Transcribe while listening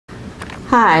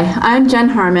Hi, I'm Jen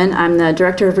Harmon. I'm the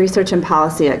Director of Research and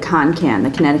Policy at ConnCAN,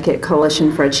 the Connecticut Coalition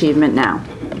for Achievement Now.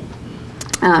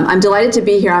 I'm delighted to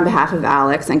be here on behalf of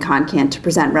Alex and ConnCAN to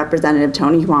present Representative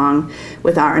Tony Hwang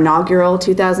with our inaugural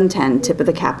 2010 Tip of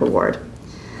the Cap Award.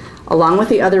 Along with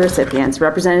the other recipients,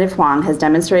 Representative Hwang has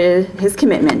demonstrated his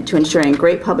commitment to ensuring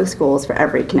great public schools for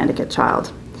every Connecticut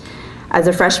child. As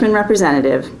a freshman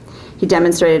representative, he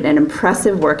demonstrated an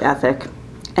impressive work ethic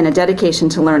and a dedication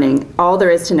to learning all there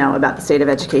is to know about the state of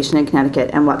education in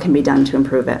Connecticut and what can be done to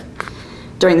improve it.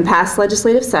 During the past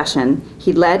legislative session,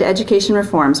 he led education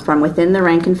reforms from within the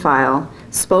rank and file,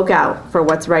 spoke out for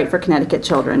what's right for Connecticut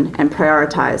children, and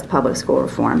prioritized public school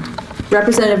reform.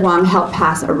 Representative Hwang helped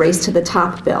pass a Race to the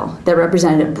Top bill that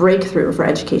represented a breakthrough for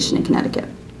education in Connecticut.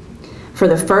 For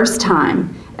the first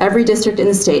time, every district in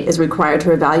the state is required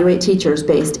to evaluate teachers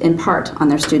based in part on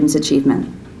their students'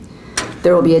 achievement.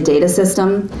 There will be a data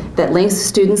system that links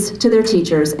students to their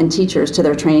teachers and teachers to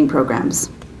their training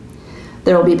programs.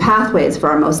 There will be pathways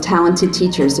for our most talented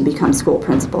teachers to become school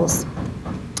principals.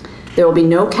 There will be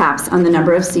no caps on the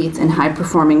number of seats in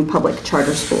high-performing public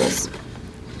charter schools.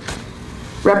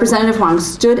 Representative Hwang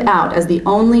stood out as the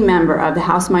only member of the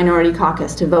House Minority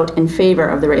Caucus to vote in favor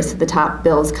of the Race to the Top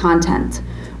bill's content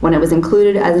when it was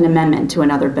included as an amendment to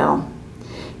another bill.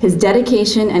 His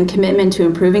dedication and commitment to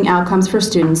improving outcomes for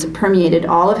students permeated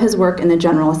all of his work in the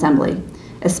General Assembly,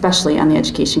 especially on the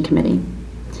Education Committee.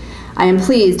 I am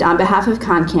pleased, on behalf of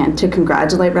ConnCAN, to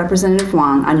congratulate Representative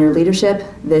Hwang on your leadership,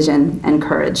 vision, and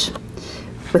courage,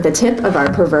 with a tip of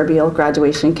our proverbial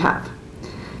graduation cap.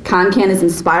 ConnCAN is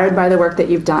inspired by the work that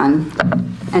you've done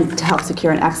and to help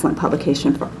secure an excellent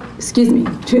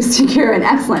to secure an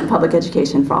excellent public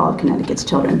education for all of Connecticut's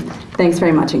children. Thanks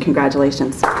very much and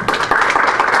congratulations.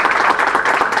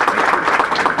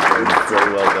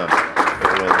 Very well done.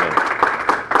 Very well done.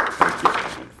 Thank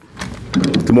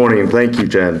you. Good morning, and thank you,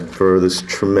 Jen, for this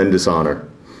tremendous honor.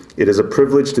 It is a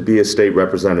privilege to be a state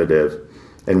representative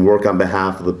and work on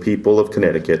behalf of the people of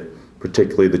Connecticut,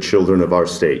 particularly the children of our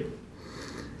state.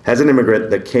 As an immigrant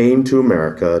that came to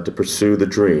America to pursue the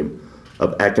dream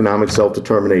of economic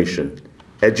self-determination,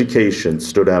 education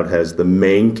stood out as the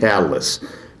main catalyst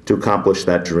to accomplish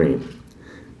that dream.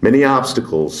 Many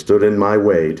obstacles stood in my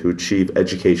way to achieve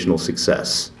educational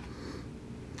success.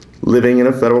 Living in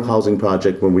a federal housing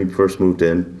project when we first moved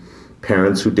in,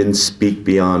 parents who didn't speak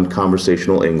beyond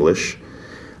conversational English,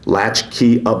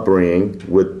 latchkey upbringing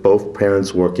with both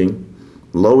parents working,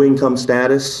 low income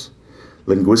status,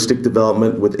 linguistic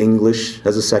development with English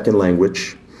as a second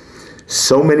language.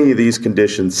 So many of these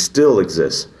conditions still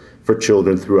exist for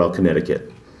children throughout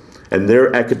Connecticut, and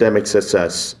their academic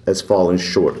success has fallen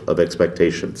short of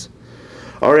expectations.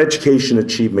 Our education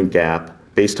achievement gap,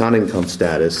 based on income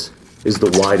status, is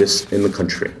the widest in the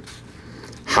country.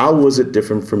 How was it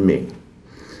different for me?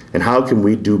 And how can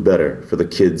we do better for the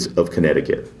kids of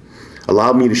Connecticut?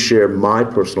 Allow me to share my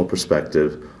personal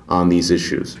perspective on these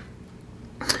issues.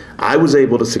 I was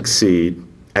able to succeed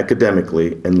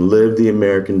academically and live the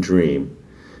American dream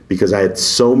because I had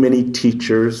so many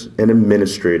teachers and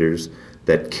administrators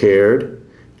that cared,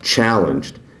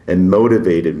 challenged, and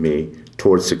motivated me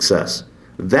towards success.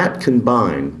 That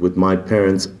combined with my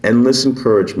parents' endless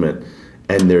encouragement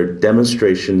and their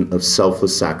demonstration of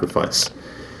selfless sacrifice.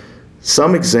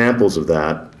 Some examples of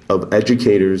that, of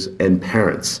educators and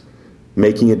parents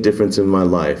making a difference in my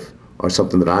life, are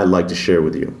something that I'd like to share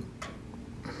with you.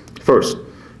 First,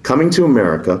 coming to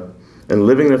America and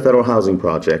living in a federal housing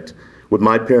project with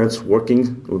my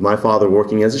father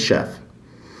working as a chef,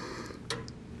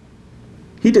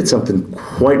 he did something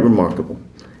quite remarkable.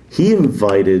 He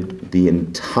invited the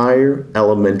entire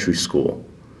elementary school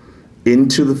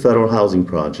into the federal housing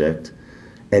project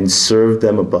and served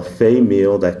them a buffet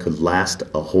meal that could last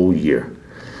a whole year.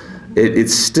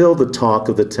 It's still the talk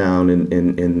of the town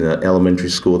in the elementary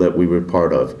school that we were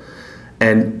part of.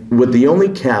 And with the only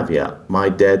caveat, my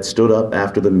dad stood up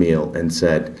after the meal and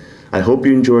said, "I hope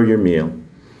you enjoy your meal,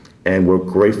 and we're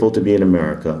grateful to be in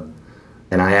America.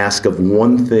 And I ask of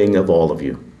one thing of all of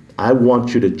you. I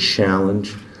want you to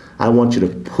challenge, I want you to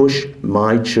push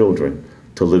my children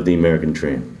to live the American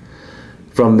dream."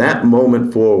 From that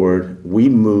moment forward, we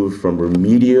moved from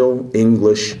remedial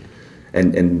English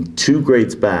and 2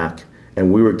 grades back,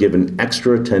 and we were given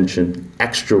extra attention,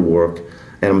 extra work,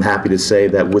 and I'm happy to say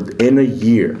that within a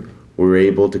year, we were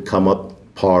able to come up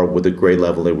par with the grade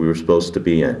level that we were supposed to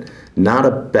be in. Not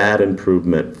a bad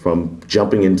improvement from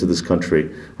jumping into this country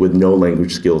with no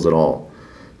language skills at all.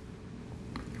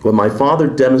 What my father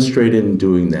demonstrated in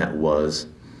doing that was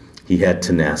he had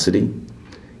tenacity,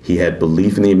 he had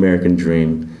belief in the American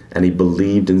dream, and he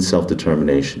believed in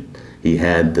self-determination. He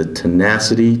had the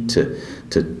tenacity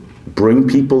to bring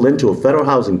people into a federal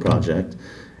housing project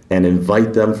and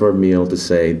invite them for a meal to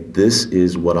say, this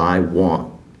is what I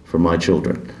want for my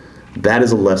children. That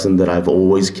is a lesson that I've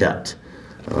always kept.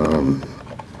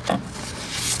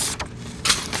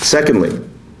 Secondly,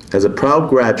 as a proud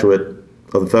graduate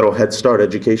of the Federal Head Start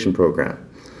education program,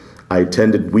 I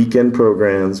attended weekend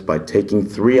programs by taking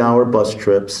 3-hour bus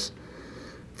trips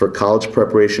for college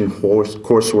preparation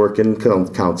coursework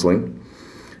and counseling.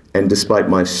 And despite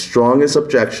my strongest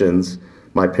objections,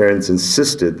 my parents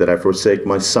insisted that I forsake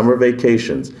my summer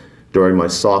vacations during my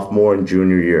sophomore and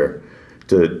junior year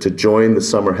to join the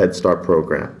summer Head Start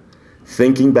program.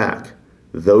 Thinking back,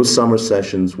 those summer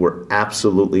sessions were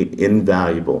absolutely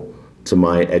invaluable to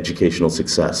my educational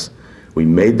success. We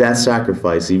made that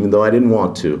sacrifice even though I didn't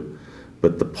want to,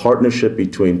 but the partnership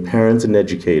between parents and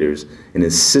educators in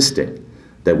insisting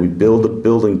that we build the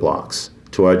building blocks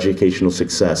to our educational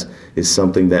success is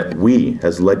something that we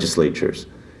as legislatures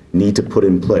need to put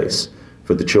in place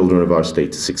for the children of our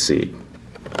state to succeed.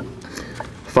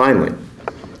 Finally,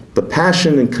 the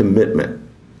passion and commitment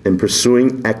in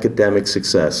pursuing academic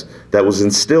success that was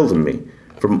instilled in me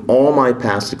from all my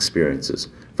past experiences,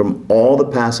 from all the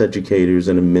past educators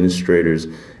and administrators,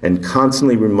 and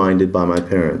constantly reminded by my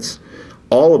parents,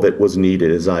 all of it was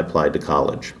needed as I applied to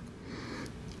college.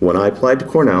 When I applied to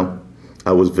Cornell,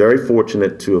 I was very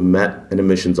fortunate to have met an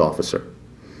admissions officer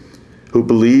who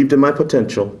believed in my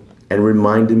potential and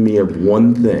reminded me of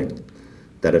one thing,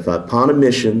 that if upon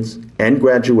admissions and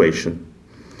graduation,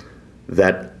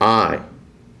 that I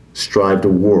strive to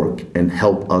work and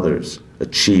help others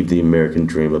achieve the American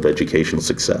dream of educational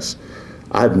success.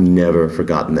 I've never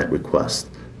forgotten that request.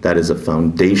 That is a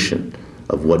foundation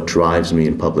of what drives me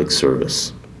in public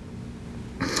service.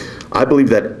 I believe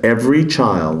that every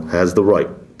child has the right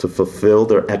to fulfill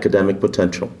their academic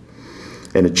potential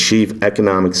and achieve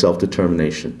economic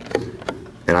self-determination.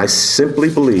 And I simply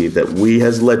believe that we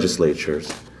as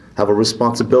legislatures have a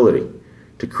responsibility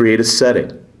to create a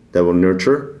setting that will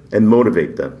nurture and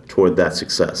motivate them toward that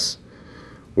success.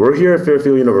 We're here at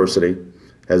Fairfield University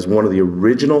as one of the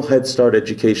original Head Start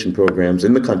education programs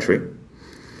in the country.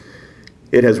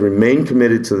 It has remained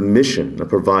committed to the mission of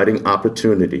providing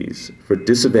opportunities for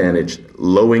disadvantaged,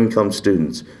 low-income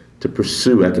students to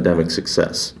pursue academic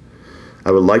success.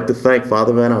 I would like to thank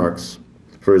Father Van Arks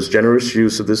for his generous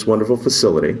use of this wonderful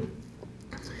facility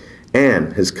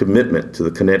and his commitment to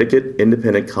the Connecticut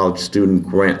Independent College Student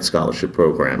Grant Scholarship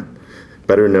Program,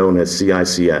 better known as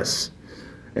CICS,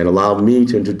 and allow me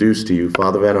to introduce to you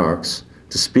Father Van Arks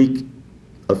to speak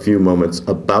a few moments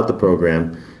about the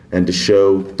program and to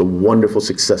show the wonderful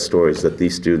success stories that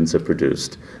these students have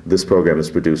produced. This program has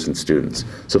produced in students.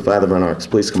 So Father Van Arks,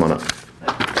 please come on up.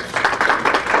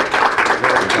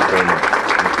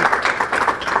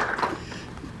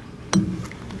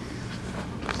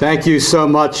 Thank you so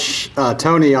much,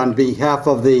 Tony. On behalf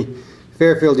of the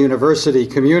Fairfield University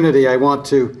community, I want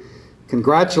to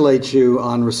congratulate you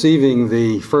on receiving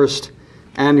the first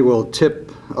annual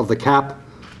Tip of the Cap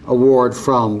Award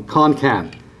from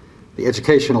ConnCAN, the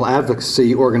Educational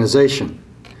Advocacy Organization.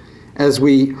 As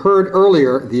we heard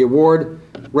earlier, the award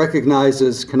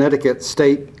recognizes Connecticut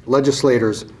state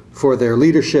legislators for their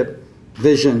leadership,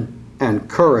 vision, and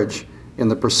courage in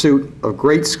the pursuit of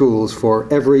great schools for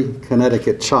every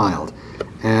Connecticut child.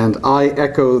 And I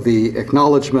echo the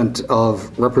acknowledgement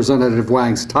of Representative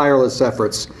Hwang's tireless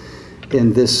efforts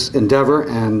in this endeavor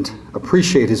and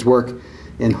appreciate his work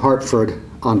in Hartford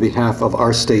on behalf of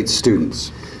our state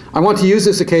students. I want to use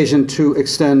this occasion to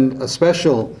extend a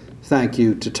special thank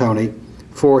you to Tony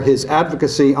for his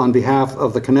advocacy on behalf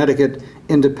of the Connecticut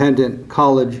Independent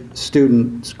College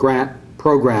Students Grant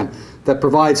Program that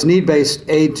provides need-based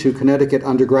aid to Connecticut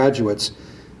undergraduates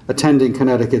attending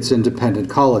Connecticut's independent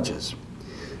colleges.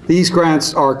 These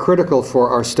grants are critical for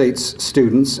our state's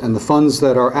students, and the funds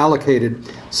that are allocated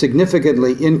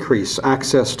significantly increase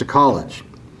access to college.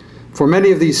 For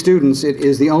many of these students, it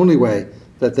is the only way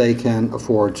that they can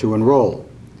afford to enroll.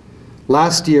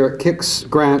 Last year, KICS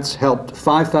grants helped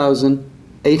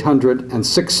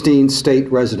 5,816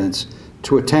 state residents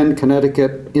to attend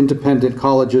Connecticut independent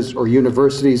colleges or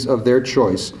universities of their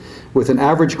choice with an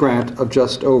average grant of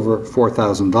just over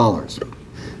 $4,000.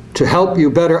 To help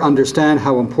you better understand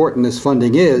how important this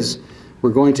funding is, we're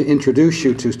going to introduce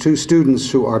you to two students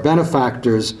who are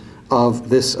benefactors of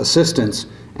this assistance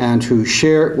and who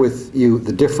share with you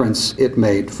the difference it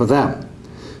made for them.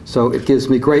 So it gives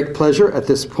me great pleasure at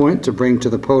this point to bring to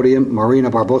the podium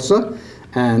Marina Barbosa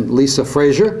and Lisa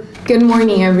Frazier. Good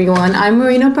morning, everyone. I'm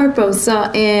Marina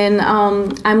Barbosa, and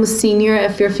I'm a senior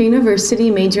at Fairfield University,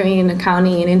 majoring in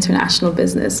accounting and international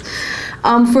business.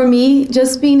 For me,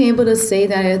 just being able to say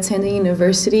that I attended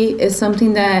university is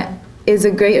something that is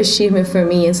a great achievement for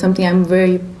me and something I'm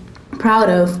very proud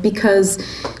of, because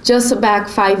just back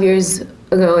 5 years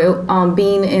ago,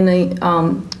 being in a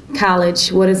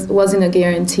college wasn't a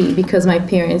guarantee, because my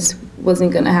parents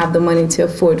wasn't going to have the money to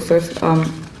afford for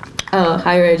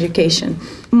higher education.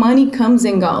 Money comes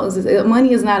and goes.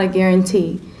 Money is not a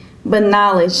guarantee, but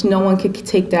knowledge, no one can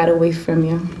take that away from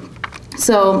you.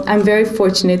 So I'm very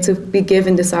fortunate to be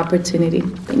given this opportunity.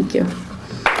 Thank you.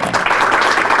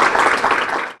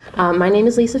 My name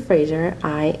is Lisa Frazier.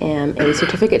 I am a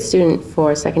certificate student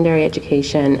for secondary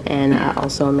education and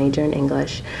also a major in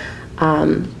English.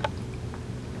 I've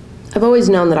always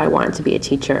known that I wanted to be a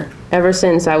teacher, ever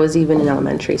since I was even in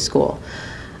elementary school.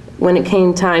 When it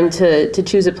came time to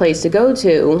choose a place to go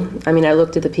to, I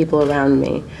looked at the people around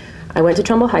me. I went to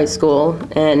Trumbull High School,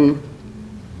 and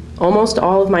almost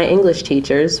all of my English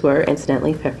teachers were,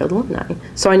 incidentally, Fairfield alumni.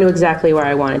 So I knew exactly where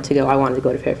I wanted to go. I wanted to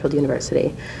go to Fairfield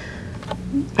University.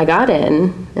 I got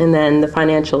in, and then the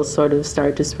financials sort of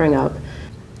started to spring up.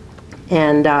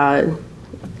 And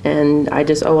I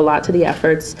just owe a lot to the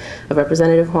efforts of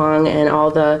Representative Hwang and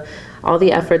all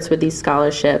the efforts with these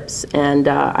scholarships. And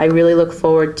I really look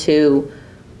forward to,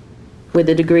 with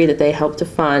the degree that they helped to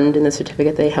fund and the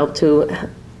certificate they helped to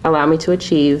allow me to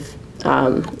achieve,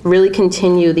 really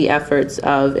continue the efforts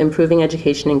of improving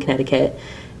education in Connecticut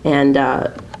and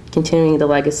continuing the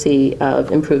legacy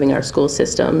of improving our school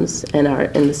systems and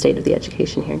the state of the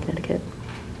education here in Connecticut.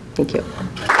 Thank you.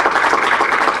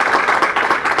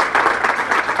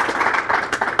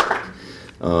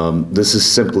 This is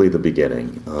simply the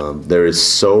beginning. There is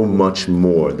so much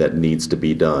more that needs to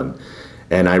be done.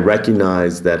 And I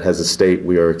recognize that as a state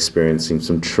we are experiencing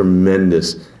some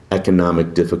tremendous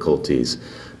economic difficulties.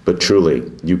 But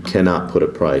truly, you cannot put a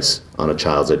price on a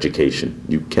child's education.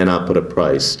 You cannot put a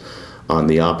price on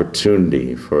the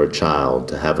opportunity for a child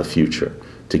to have a future,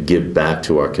 to give back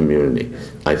to our community.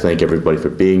 I thank everybody for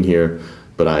being here,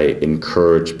 but I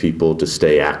encourage people to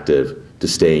stay active, to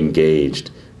stay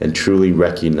engaged, and truly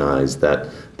recognize that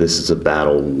this is a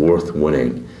battle worth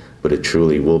winning, but it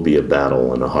truly will be a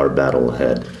battle and a hard battle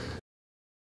ahead.